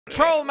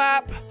Troll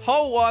map.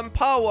 Hole one,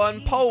 pole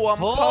one, pole one,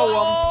 pole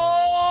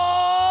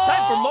one.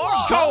 Time for more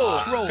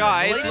troll.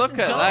 Guys, look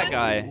at that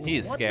guy. He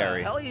is scary. What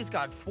the hell? He's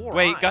got 4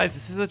 Wait, eyes. guys,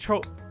 this is a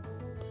troll.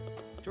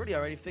 Jordy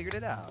already figured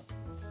it out.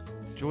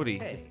 Jordy.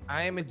 Okay.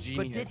 I am a genius.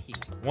 But did he?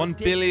 1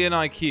 billion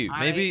IQ.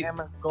 Maybe. I am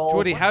a gold.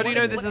 Jordy, how do you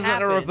know this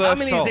isn't a reverse How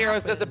many troll?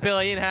 zeros does a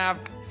billion have?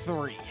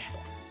 3.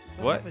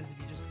 What happens if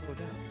you just go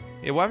down?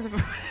 Yeah, what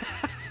happens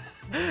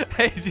if...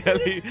 Hey,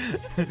 Jelly.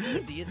 It's just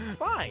easy. It's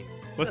fine.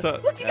 What's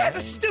up? Look, you guys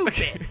are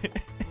stupid.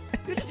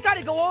 You just got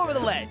to go over the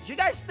ledge. You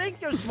guys think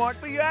you're smart,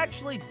 but you're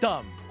actually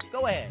dumb.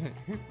 Go ahead.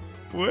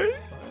 What?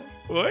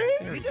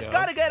 What? You just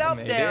got to get up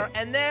there,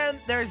 and then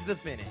there's the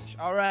finish.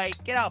 All right,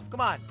 get up.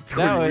 Come on.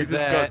 We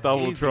just got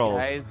double troll.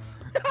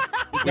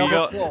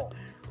 Double troll.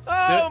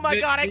 Oh my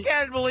God, I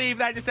can't believe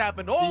that just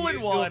happened. All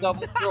in one.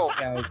 Double troll,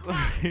 guys.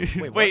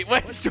 Wait,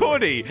 where's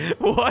Jordy?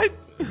 What?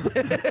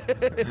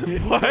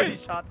 What? He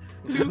shot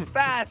too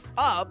fast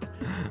up,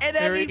 and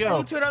then he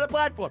flew to another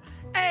platform.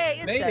 Hey,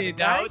 it's Maybe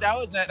guys. that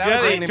was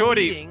Jelly,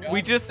 Jordy,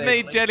 we just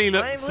made Jelly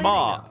look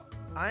smart.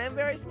 I am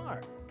very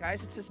smart.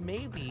 Guys, it says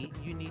maybe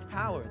you need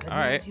power. That All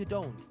means right. you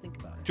don't. Think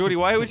about it. Jordy,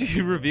 why would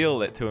you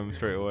reveal it to him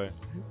straight away?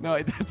 No,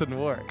 it doesn't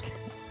work.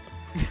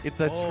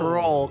 It's a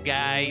troll,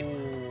 guys.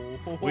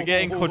 We're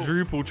getting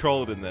quadruple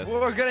trolled in this.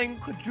 We're getting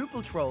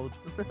quadruple trolled.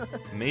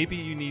 Maybe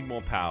you need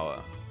more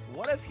power.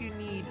 What if you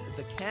need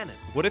the cannon?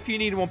 What if you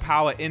need more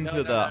power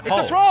into the hole?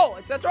 It's a troll!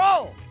 It's a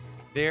troll!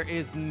 There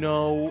is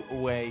no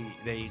way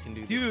that you can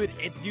do this. Dude,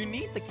 you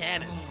need the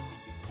cannon.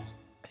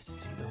 I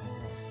see the hole.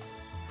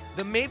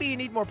 The maybe you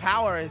need more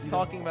power is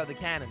talking about the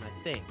cannon,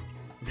 I think.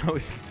 No,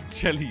 it's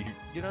Jelly.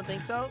 You don't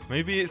think so?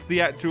 Maybe it's the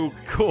actual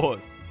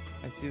course.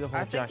 I see the hole,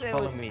 I think Josh. they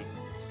Follow would- me.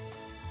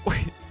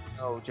 Wait.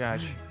 Oh,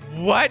 Josh.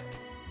 What?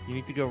 You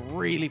need to go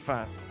really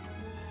fast.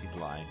 He's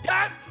lying.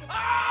 Yes!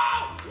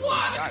 Oh!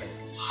 What? Got it.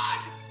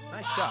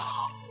 Nice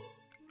shot.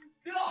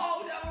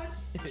 No, that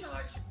was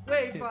Josh.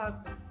 Way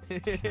faster.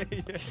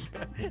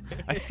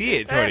 I see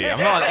it, Jordy. I'm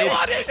not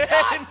an idiot.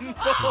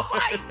 Oh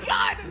my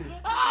God!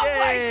 Oh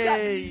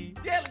Yay.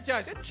 my God!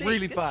 Josh, Good cheat,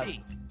 really good fast.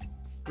 cheat.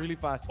 Really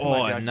fast. Come Oh,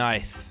 on, Josh.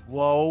 nice.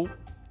 Whoa.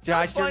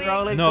 Josh, you're funny.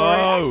 rolling No. for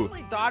it.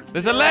 Actually dodged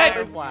There's the a ledge.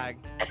 yellow flag.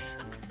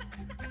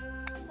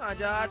 Come on,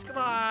 Josh. Come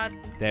on.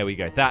 There we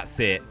go. That's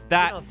it.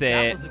 That's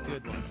That it. was a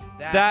good one.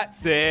 That's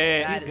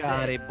it. That is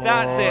Got it. it, boy.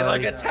 That's it.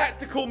 Like a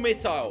tactical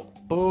missile.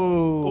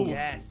 Boom.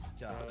 Yes,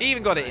 Josh.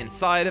 Even got it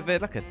inside of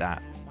it. Look at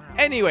that. Wow.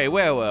 Anyway,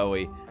 where were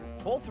we?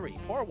 Hole 3,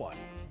 pour 1.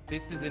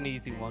 This is an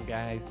easy one,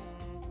 guys.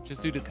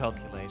 Just do the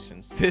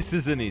calculations. This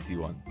is an easy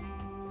one.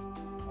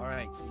 All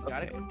right, so you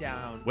gotta go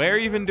down. Where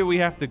even do we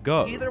have to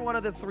go? Either one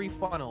of the 3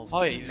 funnels.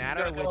 Oh, Does you it just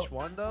matter gotta go- which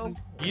one, though?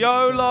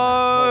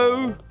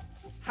 YOLO!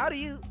 How do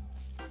you...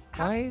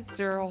 Why is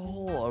there a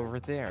hole over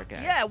there,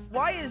 guys? Yeah,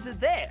 why is it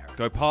there?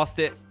 Go past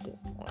it.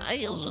 Why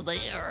is it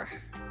there?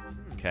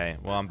 Okay,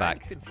 well, I'm I'm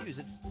back. confused.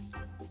 It's...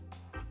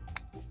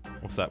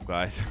 What's up,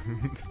 guys?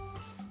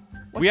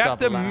 What's We have up,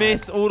 to lads?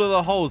 miss all of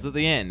the holes at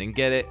the end and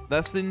get it.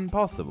 That's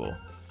impossible.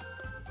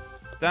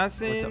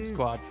 That's What's up, in...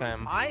 squad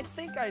fam? I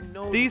think I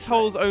know... These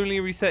holes only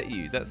reset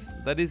you.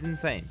 That is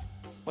insane.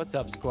 What's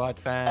up, squad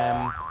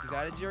fam? You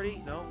got it,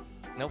 Jordy? No?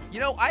 Nope. You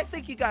know, I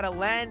think you gotta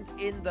land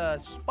in the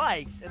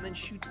spikes and then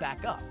shoot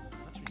back up.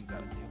 That's what you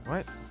gotta do.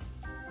 What?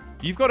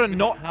 You've got to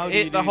not How do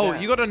you hit the do hole.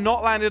 that? You got to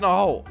not land in a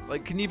hole.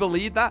 Like, can you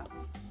believe that?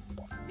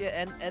 Yeah,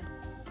 and it's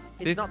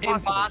It's not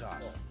possible, impossible.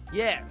 Josh.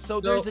 Yeah,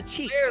 so there's a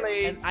cheat.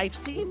 clearly, And I've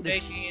seen the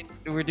cheat.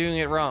 We're doing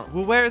it wrong.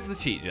 Well, where is the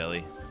cheat,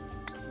 Jelly?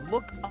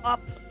 Look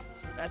up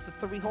at the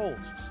 3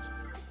 holes.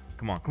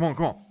 Come on, come on,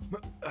 come on.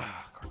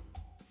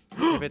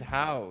 But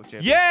how,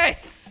 Jim?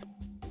 Yes!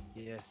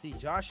 Yeah, see,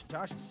 Josh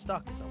is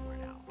stuck somewhere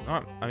now.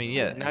 Alright, I mean,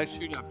 yeah. Now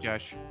shoot up,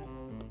 Josh.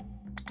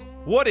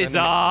 What is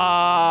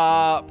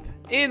up?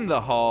 In the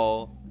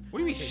hole. What do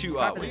you mean Okay, shoot he's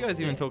up? got What are you it at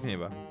guys even 6. talking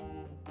about?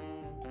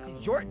 See,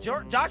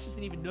 Josh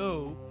doesn't even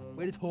know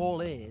where this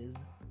hole is.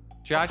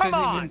 Josh come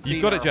hasn't on. even seen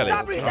You've got it, our Jelly. hole.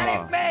 Stop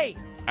resetting me!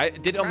 I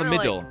did it on the Trying to,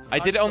 middle. like, I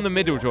did it touch on the the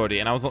middle, floor. Jordy,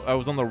 and I was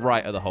on the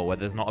right of the hole where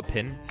there's not a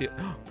pin. See?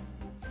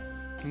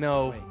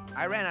 No. Wait,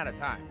 I ran out of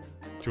time.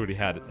 Jordy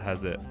has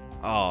it.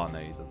 Oh no,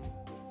 he doesn't.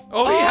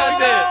 Oh, he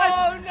has it!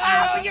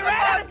 Oh, you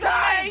ran out of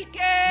time!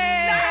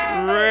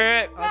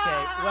 Rip.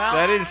 Okay, well,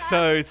 That is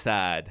so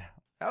sad.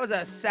 that was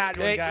a sad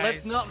one, Hey, guys.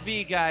 let's not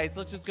V, guys.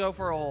 Let's just go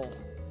for a hole.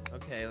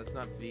 Okay, let's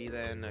not V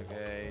then.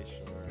 Okay,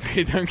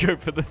 sure. Don't go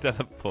for the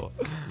teleport.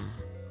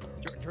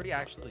 Jordy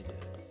actually did.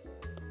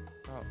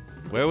 Oh.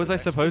 Where was I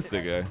supposed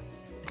to go?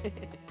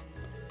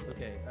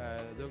 Okay,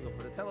 don't go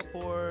for the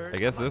teleport. I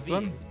guess I'm not this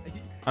one? V'ing.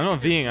 I'm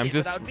not V'ing, I'm See it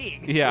just... without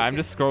V'ing. Yeah, I'm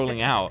just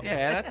scrolling out.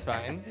 Yeah, that's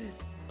fine.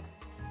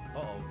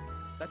 Uh-oh.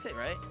 That's it,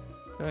 right?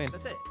 Go in.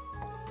 That's it.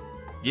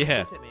 Yeah.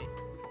 That's it, me.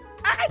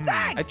 Ah,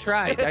 thanks! I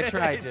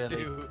tried, Jelly.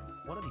 Dude,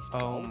 one of these Oh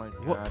 12. my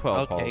god. What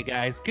 12 Okay, holes?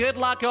 guys. Good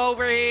luck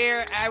over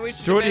here. I wish you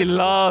the Jordy best.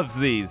 loves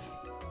these.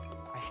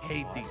 I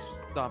hate these.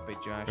 Stop it,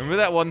 Josh. Remember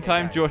that one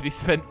time guys. Jordy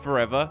spent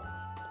forever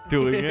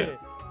doing it?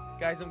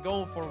 Guys, I'm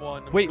going for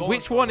one. I'm Wait, going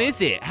which for one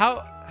is it? How...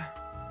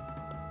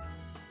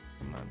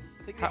 Come on.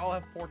 I think they all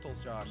have portals,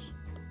 Josh.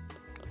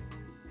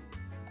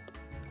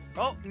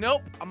 Oh,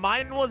 nope.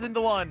 Mine wasn't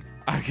the one.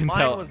 I can Mine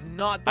tell. was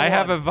not the I one.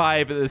 have a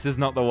vibe that this is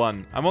not the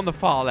one. I'm on the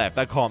far left.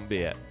 That can't be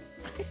it.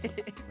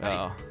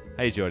 Oh.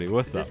 Hey, Jordy,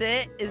 what's Is up? this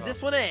it? Is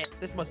this one it?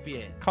 This must be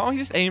it. Can't we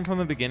just aim from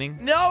the beginning?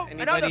 No,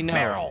 Anybody another know?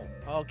 barrel.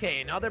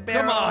 Okay, another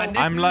barrel. Come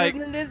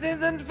on, this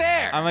isn't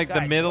fair. I'm like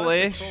Guys, the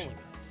middle-ish. what is controlling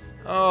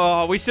us?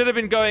 Oh, we should have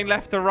been going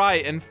left to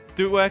right and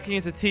working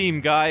as a team,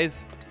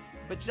 guys.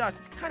 But Josh,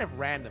 it's kind of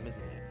random,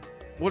 isn't it?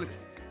 What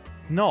it's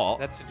not.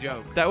 That's a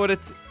joke. That would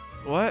have.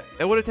 What?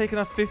 It would have taken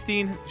us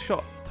 15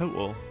 shots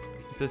total.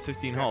 If there's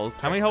 15 holes.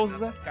 How many holes is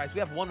there? Guys, we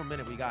have 1 more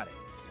minute. We got it.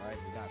 All right,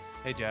 we got it.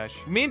 Hey, Josh.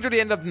 Me and Jordy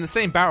ended up in the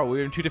same barrel. We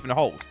were in 2 different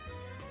holes.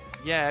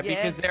 Yeah,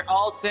 because they're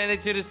all sent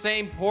into the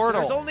same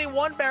portal. There's only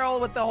 1 barrel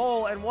with the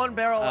hole, and 1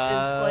 barrel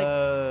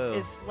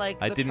is like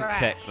I the didn't trash.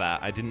 check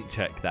that. I didn't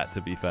check that,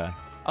 to be fair.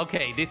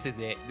 Okay, this is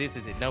it. This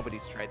is it.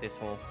 Nobody's tried this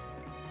hole.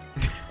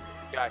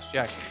 Josh.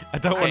 I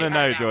don't want to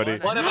know, Jordy.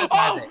 One of us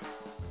has it.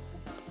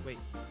 Wait.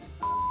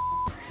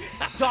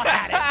 Josh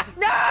had it.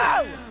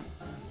 No!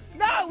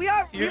 No, we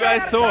are. You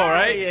guys saw,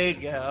 right? There you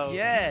go.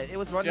 Yeah, it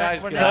was run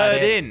Josh that. got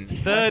Third it. in.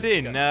 Third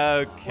in.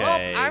 Okay.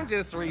 Well, I'm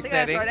just I think I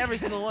resetting. tried every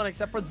single one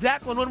except for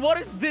that one. What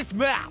is this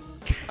map?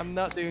 I'm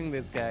not doing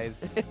this,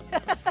 guys.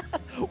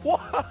 Whoa!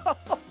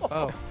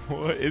 Oh,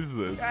 What is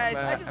this? Guys,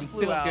 I just I'm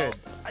flew still out. good.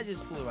 I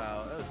just flew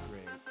out. That was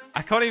great.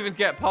 I can't even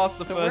get past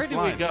the so where first do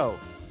line. we go?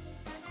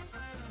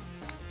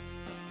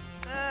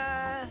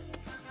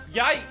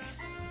 Yikes!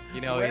 You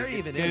know, Where it's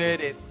even is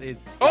good. it?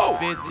 It's Oh!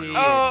 busy.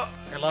 Oh!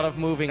 A lot of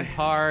moving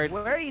parts.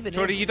 Where even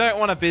Jordy, is you it? don't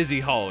want a busy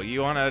hole.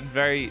 You want a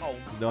very Oh,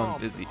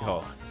 non-busy come hole.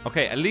 on.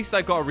 Okay, at least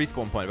I got a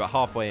respawn point about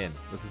halfway in.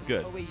 This is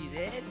good. Oh, wait, you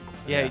did?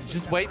 Yeah,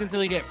 just wait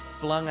until you get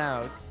flung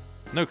out.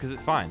 No, because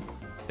it's fine.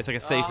 It's like a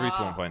safe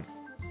respawn point.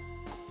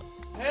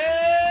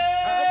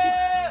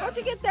 How'd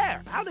you get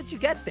there? How did you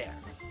get there?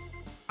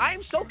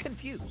 I'm so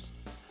confused.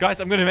 Guys,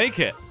 I'm going to make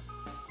it.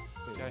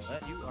 Josh,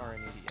 What? you are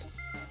an idiot.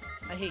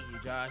 I hate you,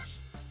 Josh.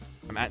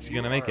 I'm actually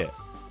going to make it.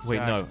 Wait,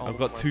 Josh, no. oh I've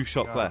got my 2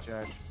 shots God,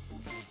 left.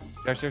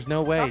 Josh, there's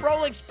no way. Stop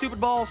rolling, stupid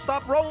ball.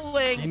 Stop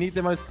rolling. You need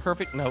the most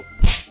perfect. Nope.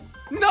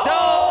 No!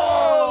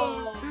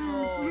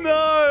 No!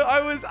 No!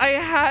 I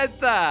had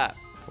that.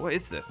 What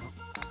is this?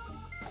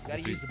 You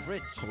gotta use the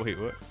bridge. Wait,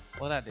 what?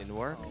 Well, that didn't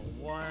work. Oh,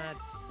 what?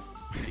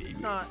 It's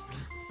not.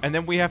 And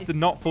then we have to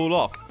not fall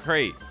off.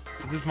 Great.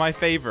 This is my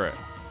favorite.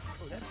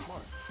 Oh, that's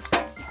smart.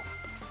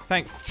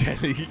 Thanks,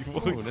 Jelly.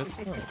 Oh, that's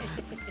good.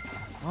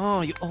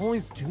 Oh, you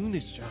always do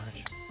this, Josh.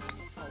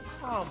 Oh,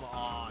 come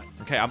on.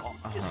 Okay, I'm...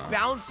 Just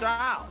bounce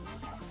out.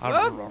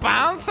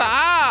 Bounce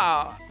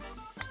out!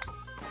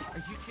 Are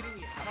you kidding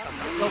me?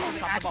 Go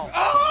for the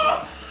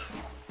ball.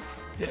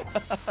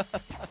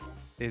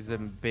 Is a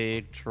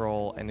big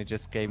troll, and it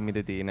just gave me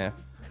the DNF.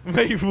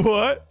 Wait,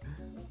 what?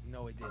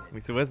 No, it didn't.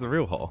 Wait, so where's the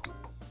real hole?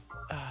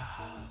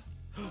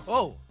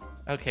 Oh,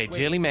 Okay, Wait.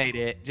 Jilly made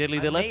it. Jilly,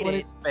 I the left made one it.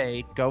 is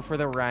fake. Go for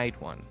the right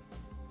one.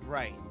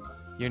 right.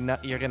 You're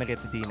not. You're gonna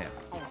get the DNF.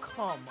 Oh,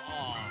 come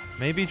on.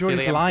 Maybe Jordy's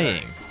Jelly, I'm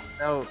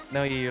lying.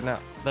 No, you're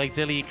not. Like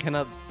Jilly, you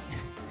cannot.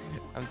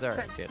 I'm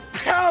sorry, Jilly.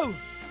 Ow!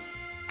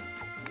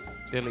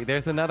 Jilly,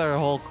 there's another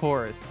whole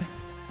course.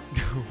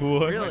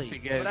 What? Really? Once you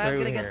get But I'm through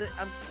gonna here. get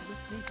the.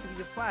 This needs to be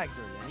the flag,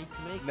 Dirty. I need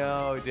to make.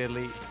 No,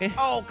 Jilly.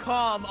 Oh,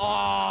 come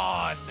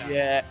on.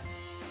 Yeah.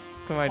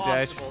 Come on,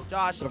 Josh. Possible.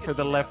 Josh. Go you for can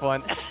the do left that.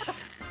 one.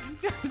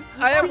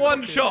 I have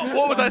 1 shot.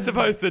 What was I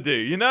supposed to do?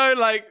 You know,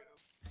 like...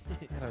 I So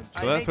that's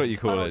made what the you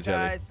call tunnel, it, Jelly.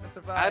 guys. I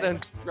survived. I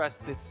don't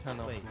trust this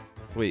tunnel. Wait.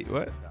 Wait,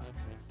 what?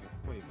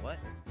 Wait, what?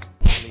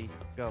 Jilly,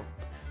 go.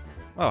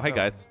 Oh, hey, Go.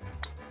 guys.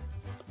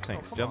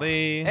 Thanks, come on.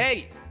 Jelly.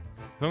 Hey!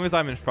 As long as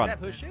I'm in Did front, that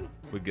push you?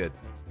 we're good.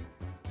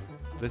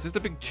 There's just a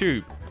big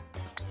tube.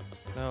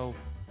 No.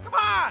 Come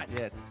on!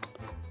 Yes.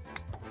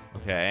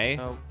 Okay.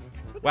 No.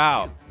 What's with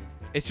Wow.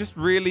 the It's just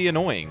really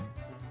annoying.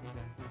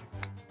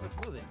 tube?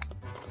 It's moving.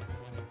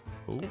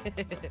 Oh.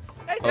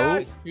 Hey, Oh.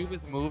 Josh! Tube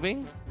is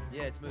moving?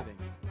 Yeah, it's moving.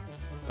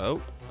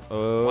 Oh.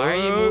 Oh. Why are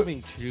you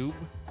moving, Tube?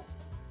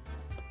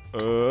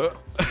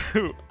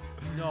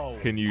 No.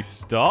 Can you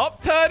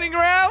stop turning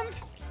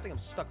around? I think I'm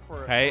stuck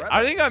for. Okay, forever.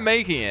 I think I'm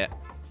making it.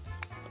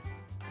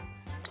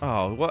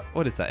 Oh,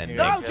 what is that ending?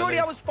 Yeah. No, Jordy,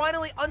 I was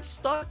finally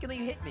unstuck and then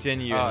you hit me.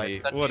 Genuinely,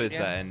 it's such what a- is yeah.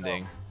 that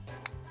ending?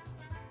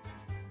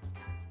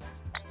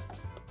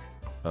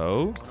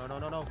 Oh? No, no,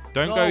 no, no.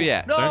 Don't No, go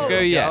yet. no, Don't go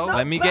yet. no,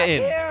 Let me back get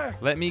in. here.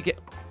 Let me get.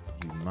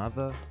 You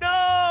mother. No,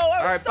 I was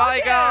All right, stuck bye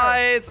here.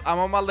 guys. I'm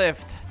on my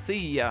lift.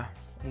 See ya.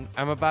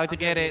 I'm about to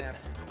get it.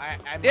 I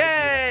might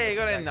Yay! do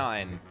Got that, a guys.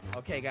 9.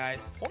 Okay,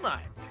 guys, hold on.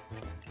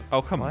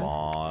 Oh come What? Oh,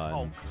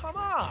 on. come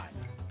on.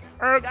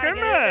 Oh You gotta get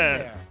in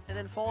there and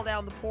then fall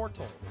down the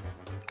portal.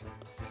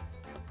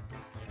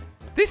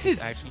 This is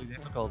It's actually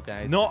difficult,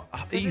 guys. not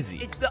 'Cause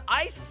easy. the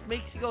ice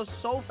makes you go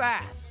so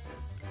fast.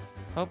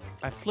 Oh,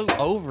 I flew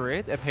over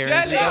it, apparently.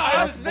 Jelly, That's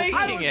I was possible. making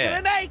I was it.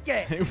 gonna make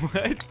it.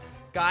 What?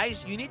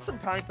 Guys, you need some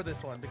time for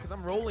this one because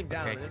I'm rolling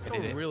down Okay, and it's I did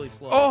going it. really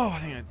slow. Oh, I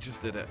think I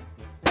just did it.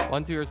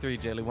 1, 2, or 3,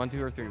 Jelly. 1,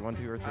 2, or 3. 1,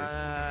 2, or 3.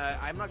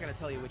 I'm not gonna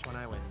tell you which one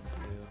I went into.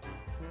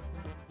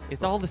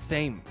 It's all the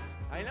same.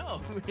 I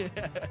know.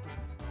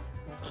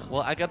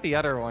 Well, I got the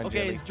other one, Okay,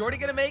 Jelly. is Jordy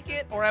gonna make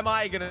it, or am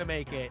I gonna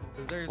make it?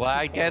 'Cause there's Well,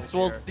 I two guess poles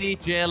we'll here. see,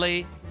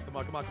 Jelly. Come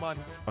on, come on, come on.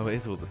 Oh, it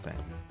is all the same.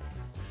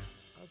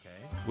 Okay.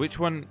 Which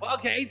one? Well,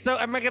 okay, so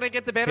am I gonna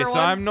get the better Okay, so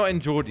one? I'm not in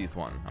Geordie's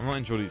one. I'm not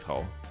in Geordie's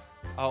hole.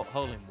 Oh,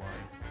 hole in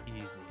one.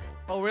 Easy.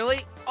 Oh, really?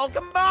 Oh,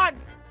 come on!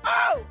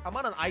 Oh! I'm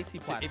on an icy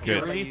platform. If you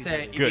Good. really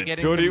say, if you Good. get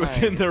into Geordie was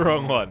mine, in the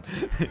wrong one.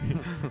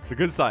 It's a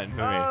good sign for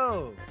me.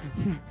 Oh!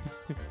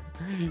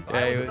 So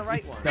I was in the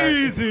right one.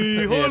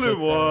 Easy, hole in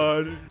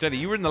one. Jenny,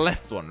 you were in the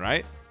left one,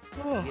 right?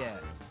 Yeah.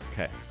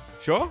 Okay.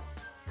 Sure?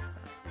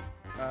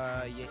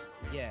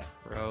 Yeah.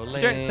 Rolling.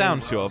 You don't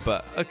sound sure,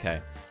 but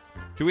okay.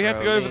 Do we have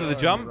to go over the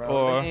jump or?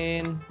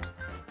 Rolling.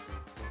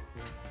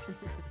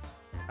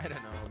 I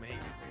don't know, mate.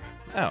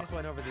 Oh. Just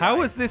went over the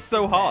How ice. is this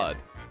so hard?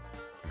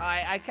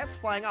 I kept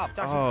flying off.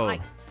 Josh, Oh.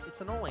 it's ice.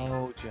 It's annoying.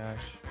 Oh, Josh.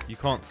 You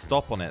can't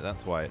stop on it.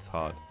 That's why it's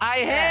hard. I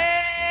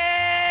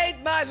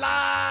hate my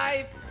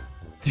life.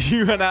 Did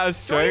you run out of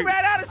Jordy stroke?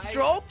 ran out of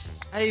strokes?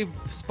 I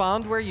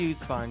spawned where you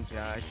spawned,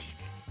 Josh.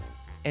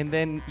 And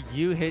then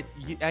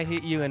I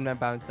hit you and I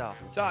bounced off.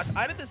 Josh,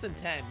 I did this in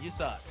 10. You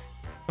suck.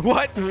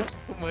 What? Oh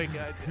my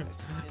god.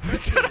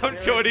 Shut up,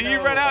 Jordy.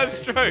 You ran out of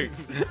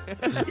strokes.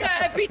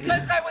 Yeah,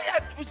 because I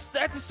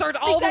had to start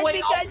all the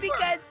way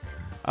because.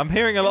 I'm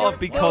hearing a lot of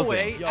There's because. no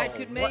way Yo, I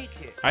could make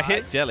it. I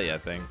hit Guys? Jelly, I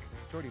think.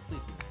 Jordy,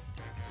 please move.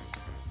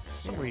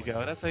 There we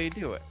go. That's how you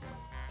do it.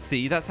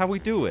 See, that's how we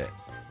do it.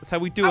 That's how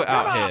we do it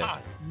out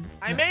here.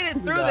 I made it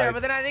through there,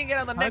 but then I didn't get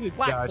on the next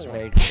platform. Josh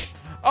make it?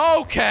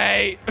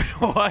 Okay.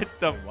 What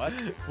the? What?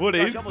 What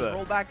Josh, is you almost that?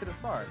 rolled back to the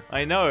start.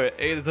 I know it.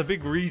 It's a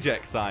big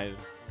reject sign.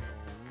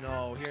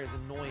 No, here's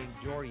annoying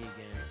Jordy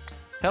again.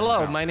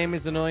 Hello, my name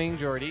is Annoying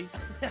Jordy.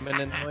 I'm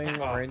an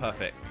annoying Oh, orange.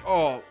 perfect.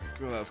 Oh,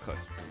 that was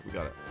close. We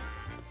got it.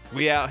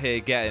 We out here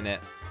getting it.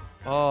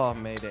 Oh,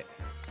 made it.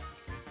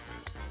 I'm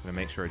gonna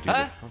make sure I do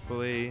this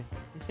properly.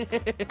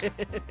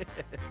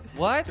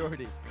 What?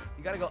 Jordy,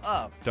 you gotta go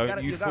up.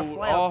 Don't you gotta fall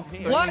fly up off. from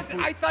here. Don't What? you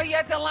fall- I thought you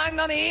had to land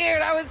on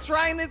here. I was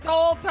trying this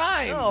whole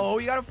time. No,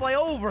 you gotta fly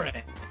over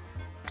it.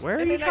 Where are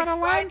And you then trying to I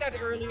tried land?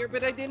 that earlier,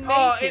 but I didn't make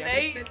Oh, it. in I just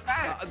 8? went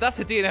back. That's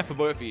a DNF for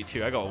both of you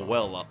two. I got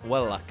well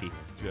lucky.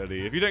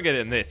 Jelly, if you don't get it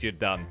in this, you're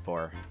done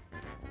for.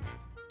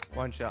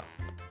 One shot.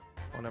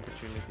 One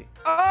opportunity.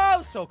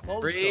 Oh, so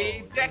close. though.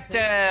 Rejected.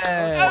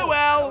 That Oh,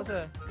 well. was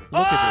a...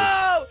 Look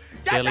at Oh!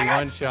 Jelly, Jack,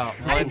 one shot.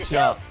 I One need to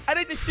shot. shoot. I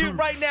need to shoot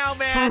right now,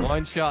 man.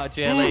 One shot,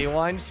 Jelly.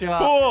 One shot.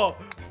 4,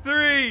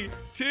 3,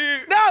 2,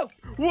 No!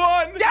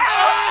 1. Yeah!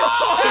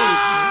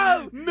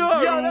 Oh!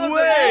 No Yo, that was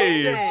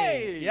way!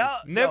 amazing. Yo,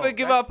 Never yo,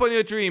 give that's- up on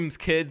your dreams,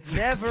 kids.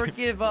 Never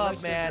give up,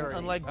 Let's man. Jordy.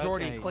 Unlike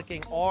Jordy Okay.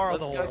 clicking R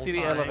the Let's whole go to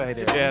the time.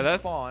 elevator. Just Yeah,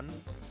 that's- spawn.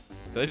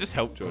 Did I just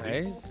help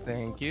Jordy? Nice,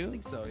 thank I you.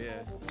 think so, yeah.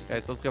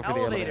 Guys, let's go for the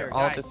Elevator, elevator.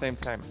 All at the guys. same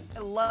time. I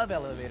love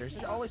elevators.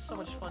 They're always so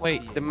much fun. to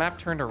Wait, be the in. map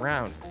turned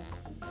around.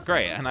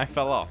 Great, and I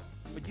fell off.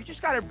 But you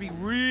just gotta be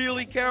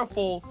really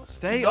careful.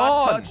 Stay to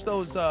not on. touch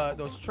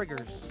those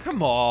triggers.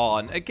 Come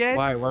on, again.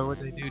 Why? What would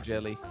they do,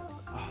 Jelly?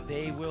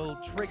 They will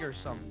trigger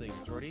something,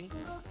 Jordy.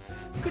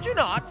 Could you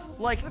not?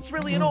 Like, that's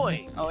really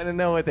annoying. I want to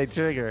know what they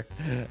trigger.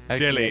 Actually,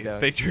 Jelly, I don't.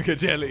 they trigger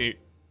Jelly.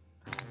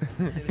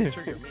 They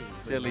trigger me.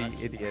 pretty Jelly,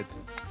 much. idiot.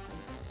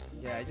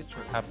 Yeah, I just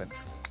triggered. Happened.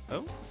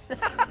 Oh.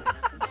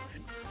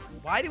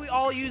 Why do we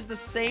all use the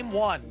same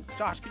one?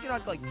 Josh, could you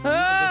not like move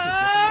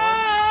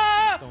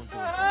Ah! and go to a different one? Don't do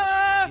it,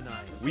 Josh. Be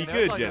nice. We Sounds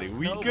good, like a Jelly.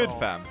 We good, snowball.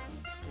 fam.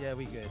 Yeah,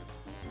 we good.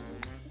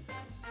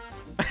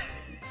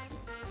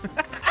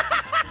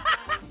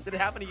 Did it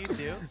happen to you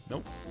too?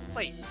 Nope.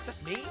 Wait,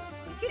 just me? Are you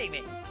kidding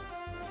me?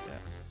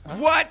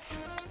 What?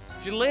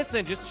 Just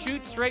listen, just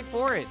shoot straight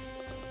for it.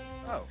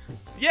 Oh.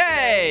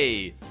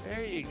 Yay!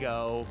 There you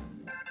go.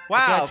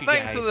 Wow, got you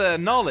thanks for guys. the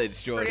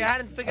knowledge, Jordy, Jordy. I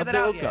hadn't figured A that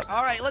out build yet. up.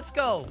 All right, let's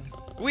go.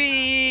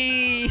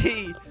 Wee!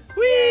 We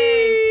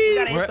Wee!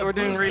 gotta hit the We're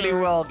doing really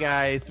boosters. well,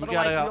 guys. We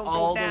Otherwise, gotta we go don't go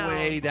all the down.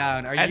 way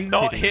down. Are you And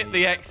not kidding hit me?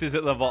 the X's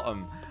at the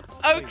bottom.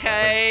 Wait,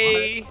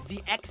 Okay. what?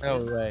 The X's. No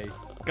way.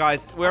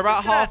 Guys, we're I'm about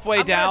just gonna- halfway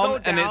I'm gonna go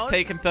down, and it's down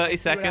taken 30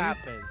 See what seconds.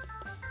 happens.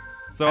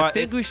 So I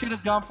think we it's- should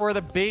have gone for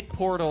the big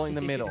portal in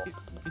the middle.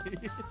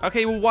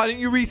 Okay, well, why don't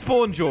you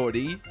respawn,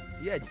 Jordy?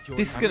 Yeah, Jordy.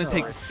 This is I'm gonna not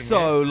take risking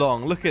so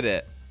long. Look at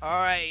it. All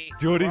right.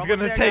 Jordy's we're almost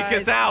gonna there, take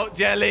guys. us out,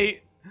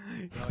 Jelly.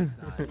 No, he's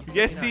not. He's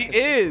Yes, gonna he be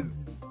nice.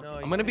 is. No,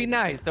 I'm gonna be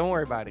nice. Don't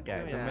worry about it,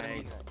 guys. Gonna I'm be gonna be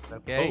nice. nice,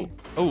 okay?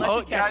 Oh, Unless oh.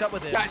 we catch up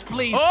with him. Josh,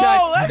 please. Oh,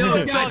 Josh, that's no, what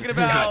I'm Josh, talking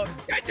about.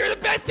 Guys, you're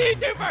the best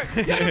YouTuber.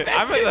 You're the best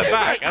I'm at the YouTuber.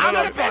 back. I don't I'm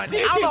know. not front.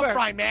 I'm not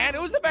front, man.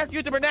 Who's the best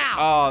YouTuber now?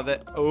 Oh,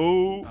 that.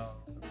 Oh.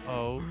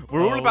 Oh.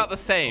 We're all about the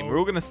same. We're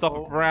all gonna stop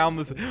around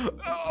this.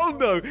 Oh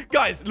no,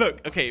 guys!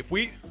 Look. Okay, if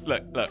we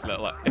look.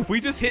 If we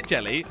just hit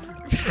Jelly,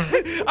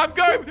 I'm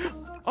going.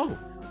 Oh.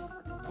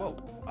 Whoa.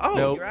 Oh.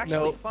 No, you're actually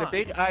no. fine. The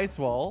big ice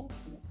wall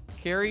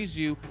carries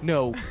you.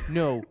 No.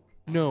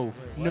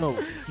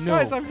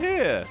 Guys, I'm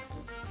here.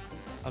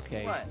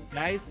 Okay. What?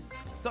 Guys.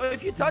 So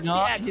if you touch the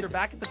Not X, hit- you're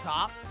back at the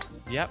top.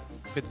 Yep.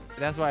 But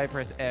that's why I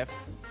press F.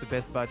 It's the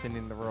best button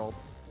in the world.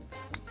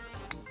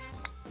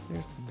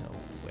 There's no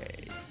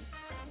way.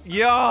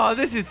 Yo,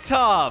 this is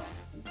tough.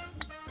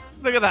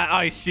 Look at that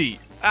ice sheet.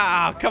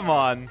 Ah, come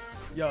on.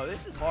 Yo,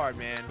 this is hard,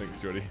 man. Thanks,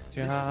 Jordy.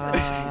 Josh,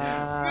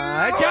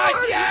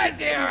 yes!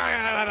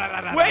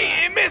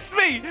 Wait, it missed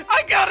me!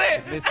 I got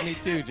it! It missed me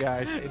too,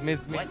 Josh. It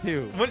missed me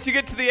too. Once you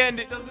get to the end,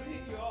 it doesn't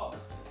hit you off.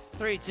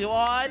 3, 2,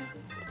 1.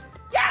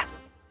 Yes!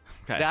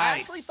 Okay. I Nice.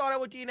 actually thought I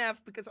would DNF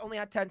because I only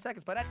had 10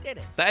 seconds, but I did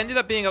it. That ended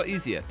up being a lot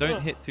easier.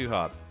 Don't hit too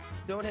hard.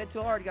 Don't hit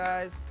too hard,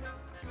 guys.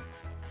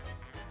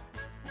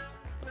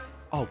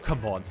 Oh,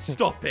 come on.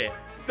 Stop it.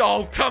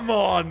 Oh, come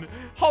on.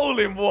 Hole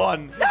in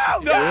one. No!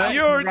 Good.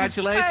 You're just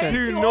Congratulations.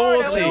 too Too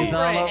hard, I went naughty. over He's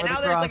all it, over and the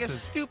now there's like a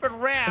crosses. stupid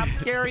ramp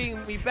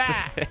carrying me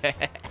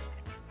back.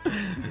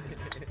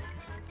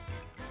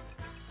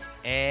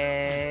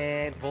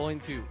 And hole in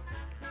 2.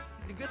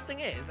 The good thing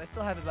is, I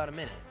still have about a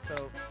minute, so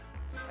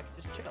I can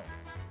just chill.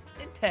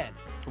 In 10.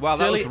 Wow,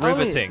 that was Jelly, oh,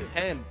 riveting.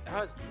 10. That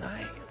was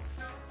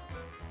nice.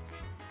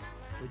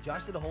 Wait,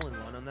 Josh did a hole in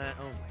one on that?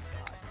 Oh my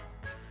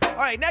god. All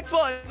right, next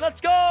one.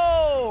 Let's go!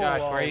 Josh,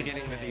 where are you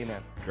getting the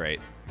DNF?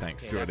 Great.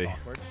 Thanks, Okay, Jordy. that's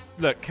awkward.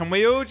 Look, can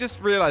we all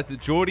just realize that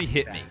Jordy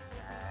hit me?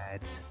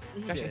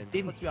 He Josh, I didn't.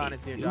 didn't Let's be hit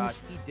honest here, you. Josh.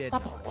 He did.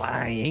 Stop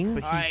lying.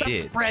 But he Alright. Stop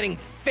did. spreading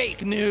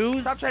fake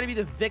news. Stop trying to be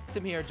the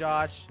victim here,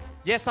 Josh.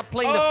 Yes, I'm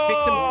playing the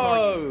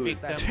Oh,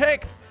 victim card.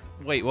 check.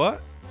 Wait,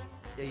 what?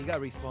 Yeah, you gotta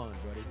respawn,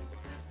 buddy.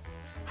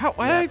 How?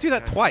 Why did I do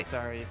that Josh, twice?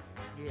 Sorry.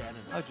 Yeah, I know.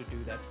 How'd you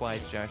do that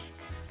twice, Josh?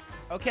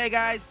 Okay,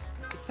 guys,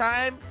 it's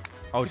time.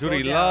 Oh, to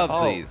Jordy go down.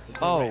 loves these. These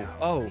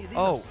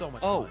are so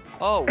much fun.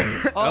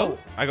 Oh,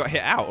 I got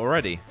hit out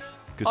already.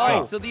 Good All right,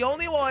 stuff. so the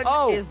only one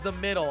Oh. is the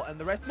middle, and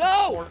the rest No.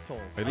 is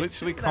portals. I literally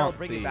assume can't that'll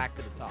bring see. it back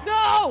to the top.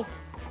 No!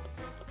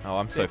 Oh,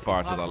 I'm so It's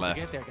far to the impossible to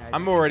get left. there, guys.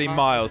 I'm It's already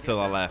impossible miles to to get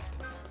the there. left.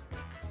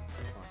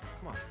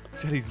 Come on.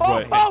 Jelly's Oh,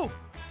 right.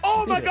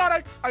 oh my did it.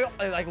 god,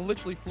 I like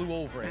literally flew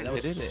over it. That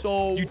was did it.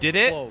 so You did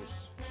it?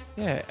 close.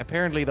 Yeah,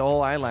 apparently the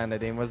hole I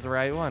landed in was the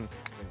right one.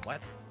 Wait,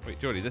 what? Wait,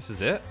 Jordy, this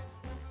is it?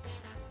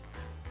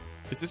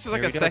 Is this just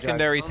like Here a we go, Josh.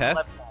 secondary On the left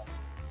test? side.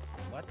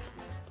 What?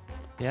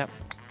 Yep,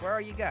 Where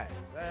are you guys?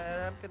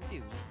 I'm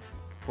confused.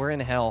 we're in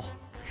hell.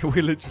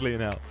 We're literally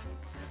in out.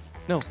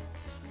 No.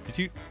 Did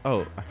you?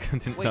 Oh, I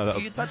didn't Wait, know that so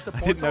was. you touched the I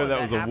portal didn't know and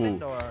that was a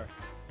happened, wall. or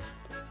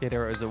Yeah,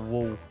 there was a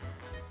wall.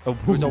 A There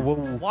was a wall.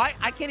 wall. why?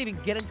 I can't even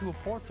get into a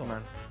portal.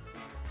 Man.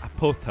 A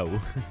portal.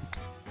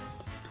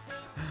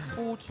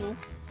 Portal.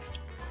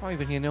 Can't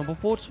even get a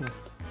portal.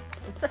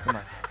 Come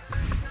on.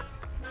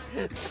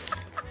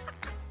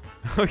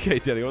 Okay,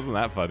 Jelly, wasn't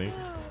that funny?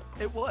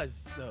 It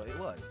was, though. It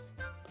was.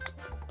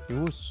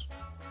 Yours.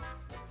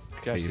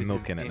 Okay, you're this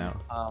milking is it now.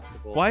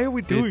 impossible. Why are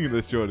we This- doing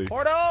this, Jordy?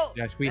 Portal.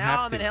 Josh, we now have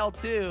I'm to. in hell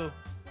too.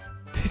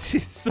 This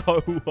is so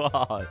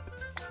hard.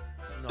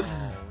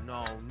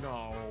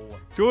 No.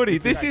 Jordy,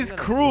 This this is is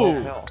actually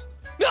cruel. Hell.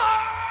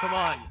 Come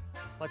on.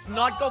 Let's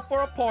not go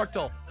for a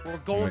portal. We're Oh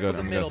going my god, for the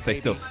I'm middle, gonna stay baby.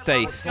 still. Stay,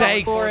 Let's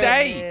stay, go for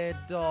stay.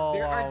 middle.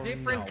 There are Oh,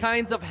 different no.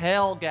 kinds of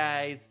hell,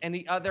 guys, and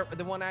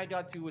the one I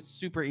got to was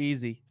super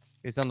easy.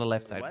 It's on the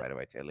left side, What? by the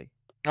way, Jelly.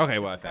 Okay,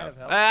 well, I Kind of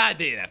failed. help. Ah,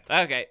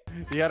 DNF. Okay.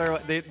 The other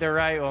one, the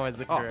right one was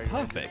the Oh, correct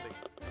one. perfect.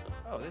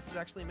 Oh, this is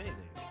actually amazing.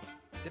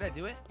 Did I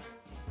do it?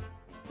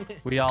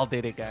 We all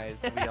did it,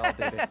 guys. We all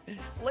did it.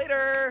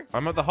 Later.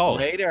 I'm at the hole.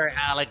 Later,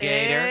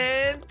 alligator.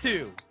 And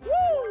 2.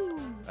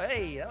 Woo!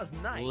 Hey, that was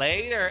nice.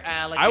 Later,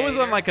 alligator. I was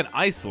on like an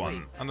ice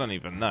one. I don't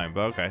even know,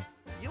 but okay.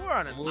 You were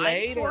on an ice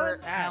Later, one?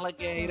 That's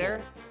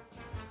alligator.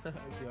 cool.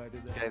 I see how I did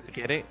You that. guys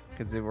get it?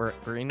 Because they were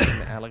green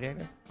and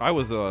alligator. I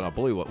was on a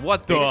blue one.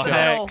 What the Hit the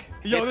heck?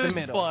 Yo, Hit the this is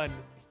middle. fun.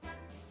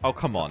 Oh,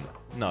 come on.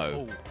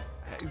 No. Oh.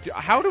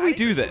 How do I we think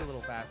do should a this?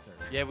 little faster.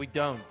 Yeah, we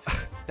don't.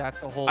 That's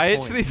the whole I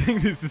point. actually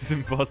think this is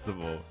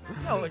impossible.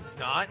 No, it's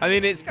not. I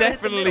mean, it's You gotta hit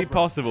the definitely middle,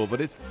 bro. possible,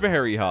 but it's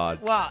very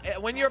hard. Well,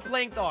 when you're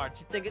playing darts,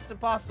 you think it's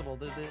impossible.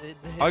 To hit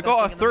I that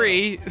got a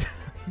thing in the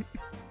 3.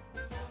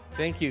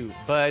 Thank you,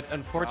 but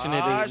unfortunately,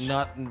 Gosh.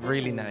 not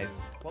really Ooh,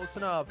 nice. Close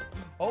enough.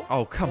 Oh,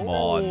 Oh, come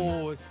on.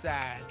 Oh,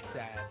 sad.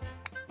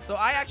 So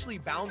I actually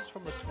bounced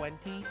from the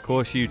 20. Of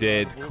course you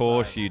did. Of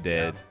course you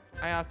did.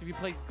 I asked if you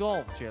played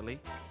golf, Jelly.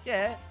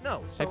 Yeah,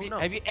 no. So Have you, no.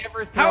 have you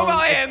ever thrown... How about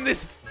I end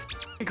this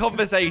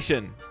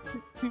conversation?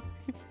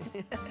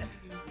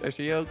 Is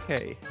she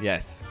okay?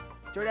 Yes.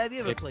 Jordan, have you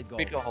ever Pick- played golf?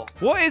 Pick a hole.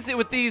 What is it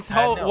with these I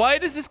whole... know. Why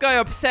does this guy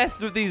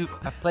obsessed with these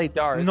I've played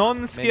darts.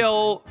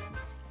 non-skill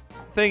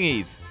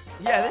thingies?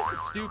 Yeah, this is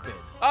stupid.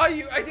 Oh, I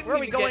didn't Where are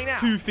we even going get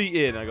now? 2 feet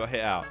in. I got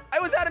hit out. I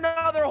was at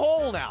another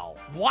hole now.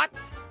 What?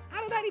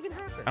 How did that even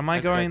happen? Am I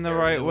Let's go going the there,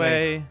 right the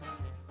way. way?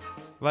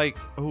 Like,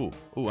 oh,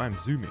 I'm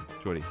zooming,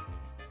 Jordy.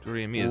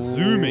 Jordy and me are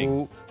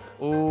zooming.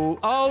 Ooh.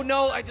 Oh,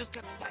 no, I just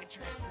got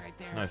sidetracked right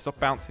there. No, stop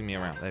bouncing me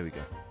around. There we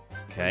go.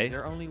 Okay. Is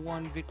there only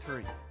one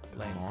victory?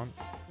 Come on.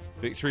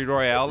 Victory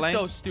Royale This is lane.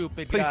 so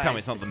stupid, Please guys. tell me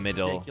it's not This the is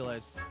middle.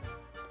 Ridiculous.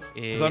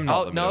 I'm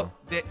not oh, the no,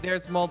 middle.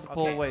 there's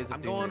multiple Okay, ways of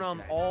I'm doing going this, on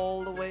guys.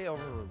 all the way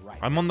over right.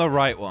 I'm on the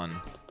right one.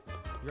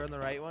 You're on the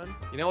right one?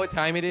 You know what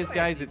time it is, That's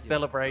guys? It's easy.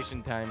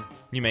 celebration time.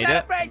 You made it?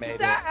 Celebration Made it.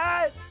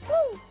 time!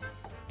 Woo!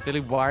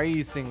 Billy, why are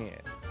you singing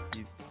it?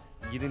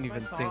 You didn't It's my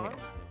even sing song. it.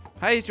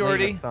 Hey, Name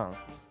Jordy. the song.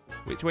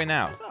 Which way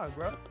now? Good song,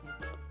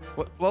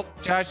 bro. Well,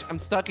 Josh, I'm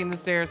stuck in the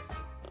stairs.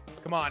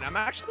 Come on, I'm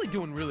actually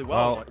doing really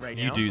well right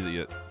now. you do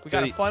the. We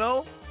got a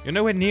funnel. You're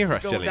nowhere near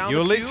us, Go Jelly. down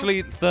You're the tube.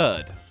 literally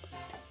third.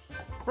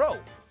 Bro,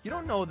 you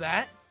don't know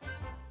that.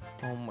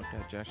 Oh my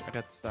god, Josh, I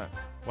got stuck.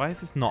 Why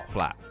is this not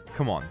flat?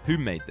 Come on, who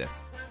made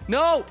this?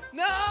 No!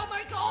 No,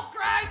 my golf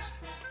crashed!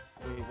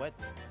 Wait, what?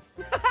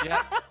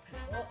 Yeah.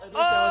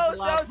 Oh,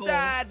 so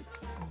sad.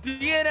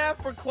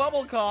 DNF for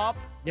Kwebbelkop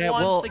Yeah,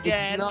 once well,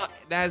 again. it's not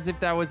as if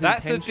that was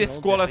That's a intentional,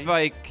 Jelly.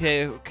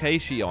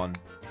 disqualification.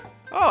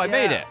 Oh, I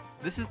made it.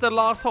 This is the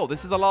last hole.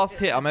 This is the last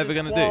hit I'm ever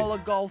going to do.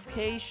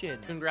 Disqualification.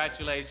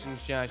 Congratulations,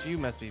 Josh. You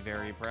must be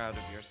very proud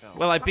of yourself.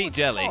 Well, I How beat is this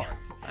Jelly. hard?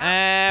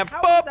 And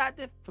How boop. is that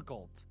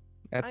difficult?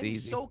 That's I'm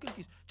easy. so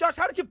confused. Josh,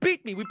 how did you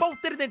beat me? We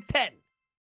both did it in 10.